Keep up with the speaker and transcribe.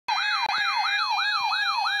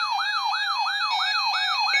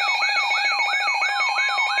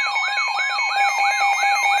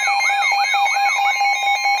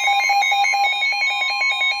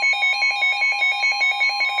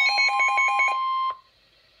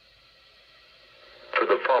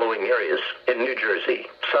following areas in New Jersey: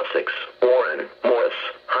 Sussex, Warren, Morris,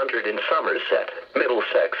 Hunter and Somerset,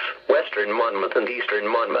 Middlesex, Western Monmouth and Eastern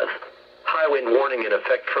Monmouth. High wind warning in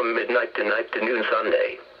effect from midnight to noon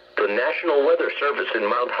Sunday. The National Weather Service in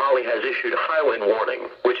Mount Holly has issued a high wind warning,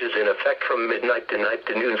 which is in effect from midnight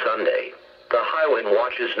to noon Sunday. The high wind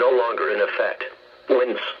watch is no longer in effect.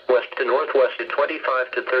 Winds west to northwest at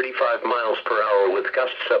 25 to 35 miles per hour with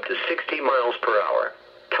gusts up to 60 miles per hour.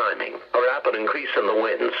 Timing: a rapid increase in the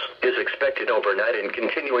winds is expected overnight and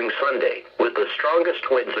continuing Sunday, with the strongest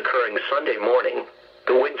winds occurring Sunday morning.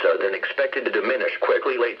 The winds are then expected to diminish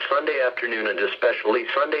quickly late Sunday afternoon and especially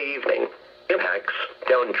Sunday evening. Impacts: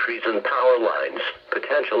 downed trees and power lines,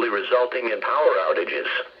 potentially resulting in power outages.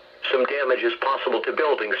 Some damage is possible to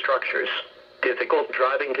building structures. Difficult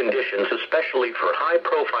driving conditions, especially for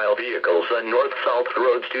high-profile vehicles on north-south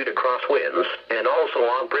roads due to crosswinds, and also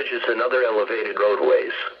on bridges and other elevated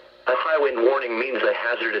roadways. A high wind warning means a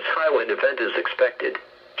hazardous high wind event is expected.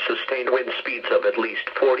 Sustained wind speeds of at least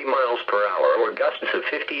 40 miles per hour or gusts of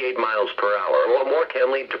 58 miles per hour or more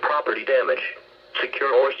can lead to property damage.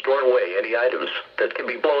 Secure or store away any items that can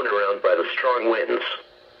be blown around by the strong winds.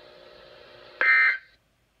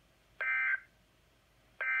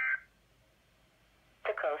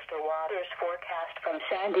 The coastal waters forecast from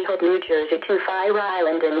Sandy Hook, New Jersey to Fire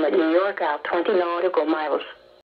Island Inlet, New York out 20 nautical miles.